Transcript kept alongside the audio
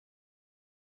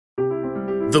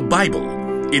The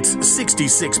Bible. It's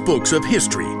 66 books of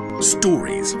history,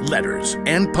 stories, letters,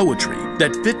 and poetry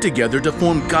that fit together to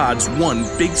form God's one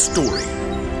big story.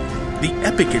 The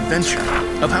epic adventure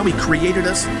of how He created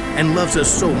us and loves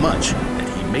us so much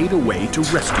that He made a way to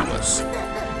rescue us.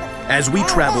 As we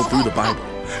travel through the Bible,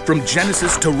 from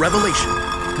Genesis to Revelation,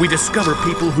 we discover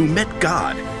people who met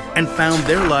God and found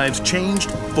their lives changed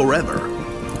forever.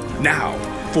 Now,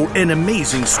 for an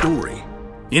amazing story,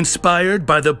 inspired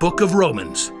by the book of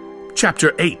Romans,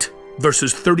 chapter 8,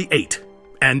 verses 38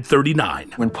 and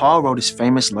 39. When Paul wrote his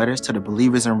famous letters to the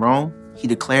believers in Rome, he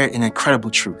declared an incredible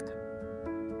truth.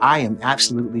 I am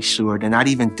absolutely sure that not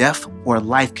even death or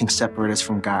life can separate us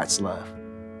from God's love.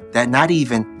 That not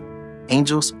even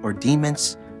angels or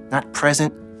demons, not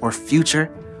present or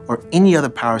future, or any other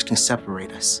powers can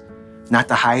separate us. Not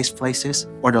the highest places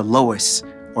or the lowest,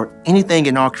 or anything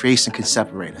in all creation can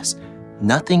separate us.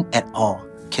 Nothing at all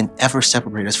can ever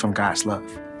separate us from God's love.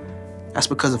 That's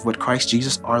because of what Christ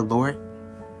Jesus, our Lord,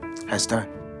 has done.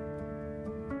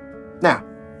 Now,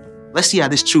 let's see how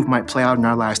this truth might play out in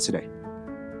our lives today.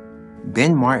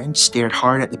 Ben Martin stared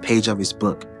hard at the page of his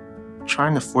book,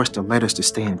 trying to force the letters to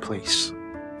stay in place.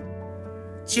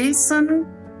 Jason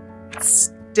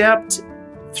stepped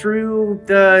through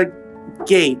the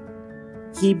gate.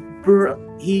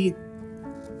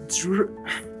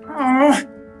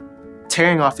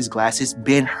 Tearing off his glasses,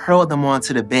 Ben hurled them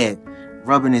onto the bed,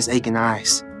 rubbing his aching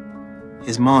eyes.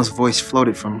 His mom's voice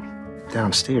floated from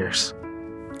downstairs.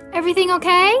 Everything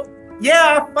okay?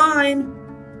 Yeah, fine.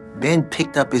 Ben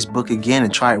picked up his book again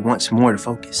and tried once more to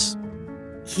focus.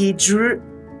 He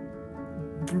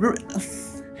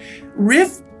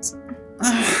riffed.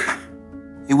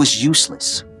 It was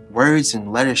useless. Words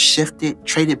and letters shifted,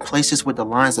 traded places with the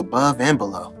lines above and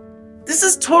below. This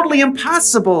is totally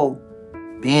impossible.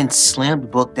 Ben slammed the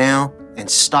book down and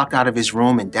stalked out of his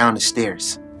room and down the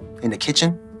stairs. In the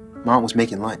kitchen, Mom was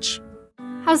making lunch.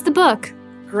 How's the book?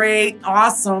 Great,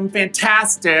 awesome,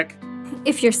 fantastic.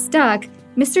 If you're stuck,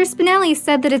 Mr. Spinelli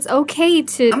said that it's okay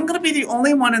to... I'm gonna be the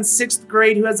only one in 6th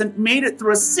grade who hasn't made it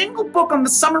through a single book on the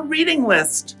summer reading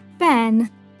list.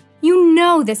 Ben, you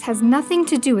know this has nothing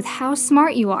to do with how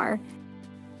smart you are.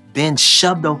 Ben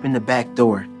shoved open the back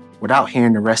door without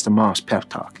hearing the rest of Mom's pep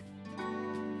talk.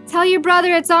 Tell your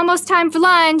brother it's almost time for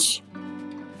lunch.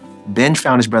 Ben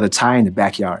found his brother Ty in the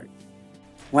backyard.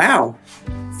 Wow,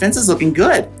 fence is looking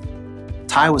good.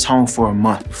 Ty was home for a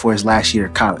month before his last year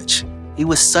of college. He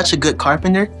was such a good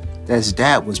carpenter that his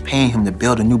dad was paying him to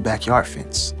build a new backyard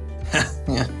fence.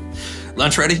 Yeah.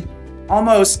 Lunch ready?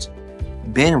 Almost.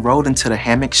 Ben rolled into the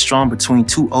hammock strung between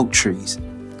 2 oak trees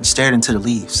and stared into the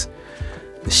leaves.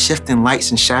 The shifting lights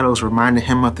and shadows reminded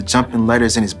him of the jumping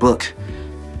letters in his book.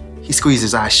 He squeezed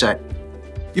his eyes shut.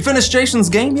 You finished Jason's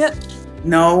game yet?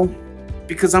 No,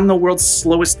 because I'm the world's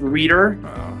slowest reader.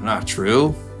 Oh, not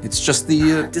true. It's just the...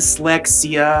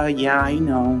 Dyslexia, yeah, I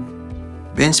know.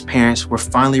 Ben's parents were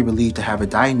finally relieved to have a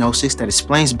diagnosis that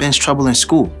explains Ben's trouble in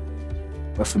school.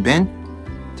 But for Ben,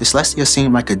 dyslexia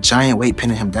seemed like a giant weight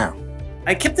pinning him down.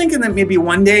 I kept thinking that maybe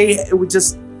one day it would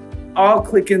just all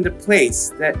click into place,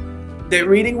 that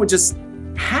reading would just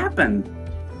happen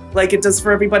like it does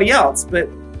for everybody else. But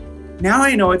now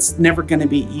I know it's never going to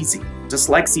be easy.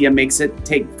 Dyslexia makes it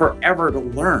take forever to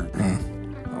learn.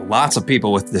 Lots of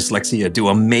people with dyslexia do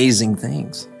amazing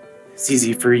things. It's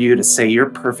easy for you to say you're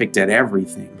perfect at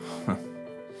everything.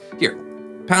 Here,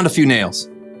 pound a few nails.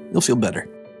 You'll feel better.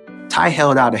 Ty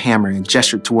held out a hammer and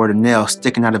gestured toward a nail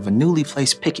sticking out of a newly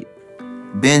placed picket.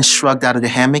 Ben shrugged out of the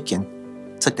hammock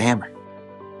and took the hammer.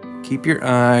 Keep your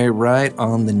eye right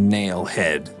on the nail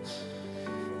head.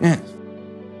 Yeah.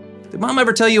 Did Mom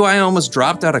ever tell you I almost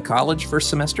dropped out of college first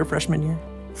semester freshman year?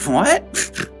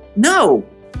 What? No.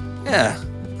 Yeah,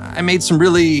 I made some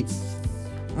really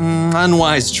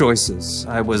unwise choices.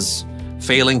 I was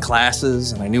failing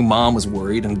classes, and I knew Mom was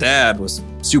worried, and Dad was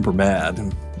super mad,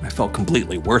 and I felt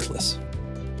completely worthless.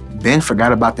 Ben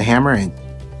forgot about the hammer and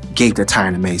gaped at Ty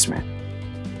in amazement.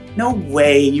 No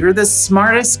way, you're the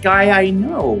smartest guy I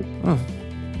know. Oh,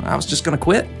 I was just gonna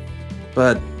quit,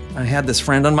 but I had this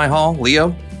friend on my hall,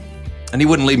 Leo, and he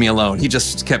wouldn't leave me alone. He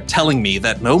just kept telling me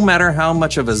that no matter how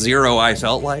much of a zero I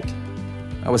felt like,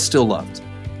 I was still loved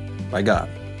by God.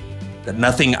 That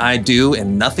nothing I do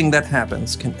and nothing that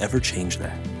happens can ever change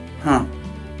that. Huh.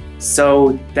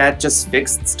 So that just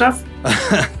fixed stuff?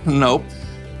 Nope.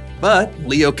 But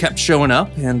Leo kept showing up,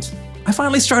 and I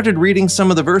finally started reading some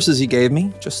of the verses he gave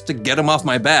me just to get him off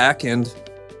my back, and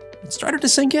it started to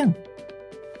sink in.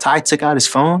 Ty took out his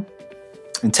phone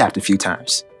and tapped a few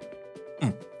times.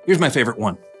 Here's my favorite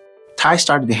one. Ty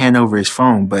started to hand over his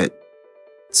phone, but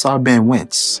saw Ben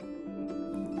wince.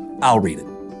 I'll read it.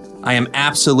 I am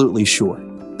absolutely sure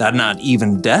that not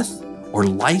even death or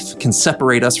life can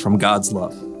separate us from God's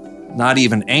love. Not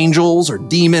even angels or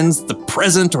demons, the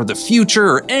present or the future,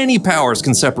 or any powers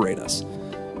can separate us.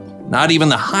 Not even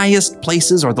the highest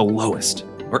places or the lowest,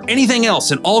 or anything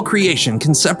else in all creation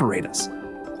can separate us.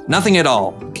 Nothing at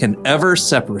all can ever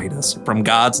separate us from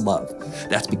God's love.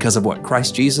 That's because of what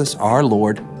Christ Jesus, our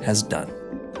Lord, has done.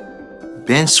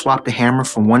 Ben swapped the hammer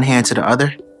from one hand to the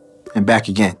other and back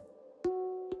again.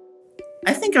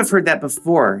 I think I've heard that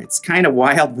before. It's kind of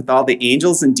wild with all the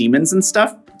angels and demons and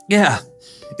stuff. Yeah,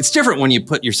 it's different when you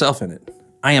put yourself in it.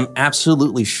 I am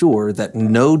absolutely sure that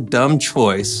no dumb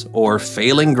choice or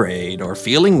failing grade or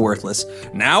feeling worthless,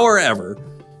 now or ever,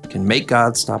 can make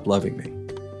God stop loving me.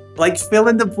 Like fill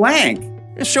in the blank.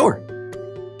 Yeah, sure.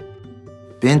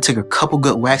 Ben took a couple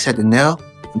good whacks at the nail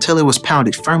until it was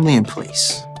pounded firmly in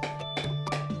place.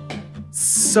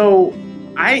 So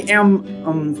I am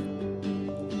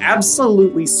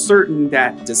absolutely certain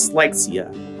that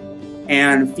dyslexia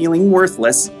and feeling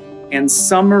worthless and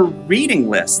summer reading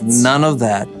lists. None of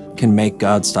that can make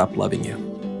God stop loving you,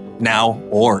 now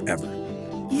or ever.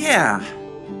 Yeah.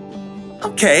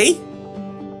 Okay.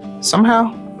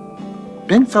 Somehow,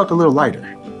 Ben felt a little lighter.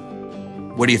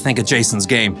 What do you think of Jason's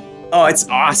game? Oh, it's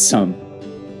awesome.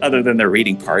 Other than the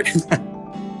reading part.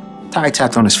 Ty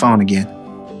tapped on his phone again.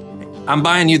 I'm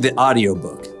buying you the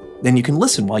audiobook. Then you can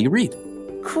listen while you read.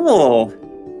 Cool.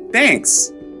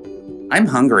 Thanks. I'm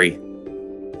hungry.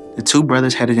 The two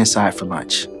brothers headed inside for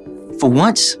lunch. For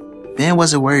once, Ben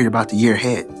wasn't worried about the year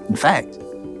ahead. In fact,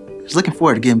 he was looking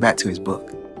forward to getting back to his book.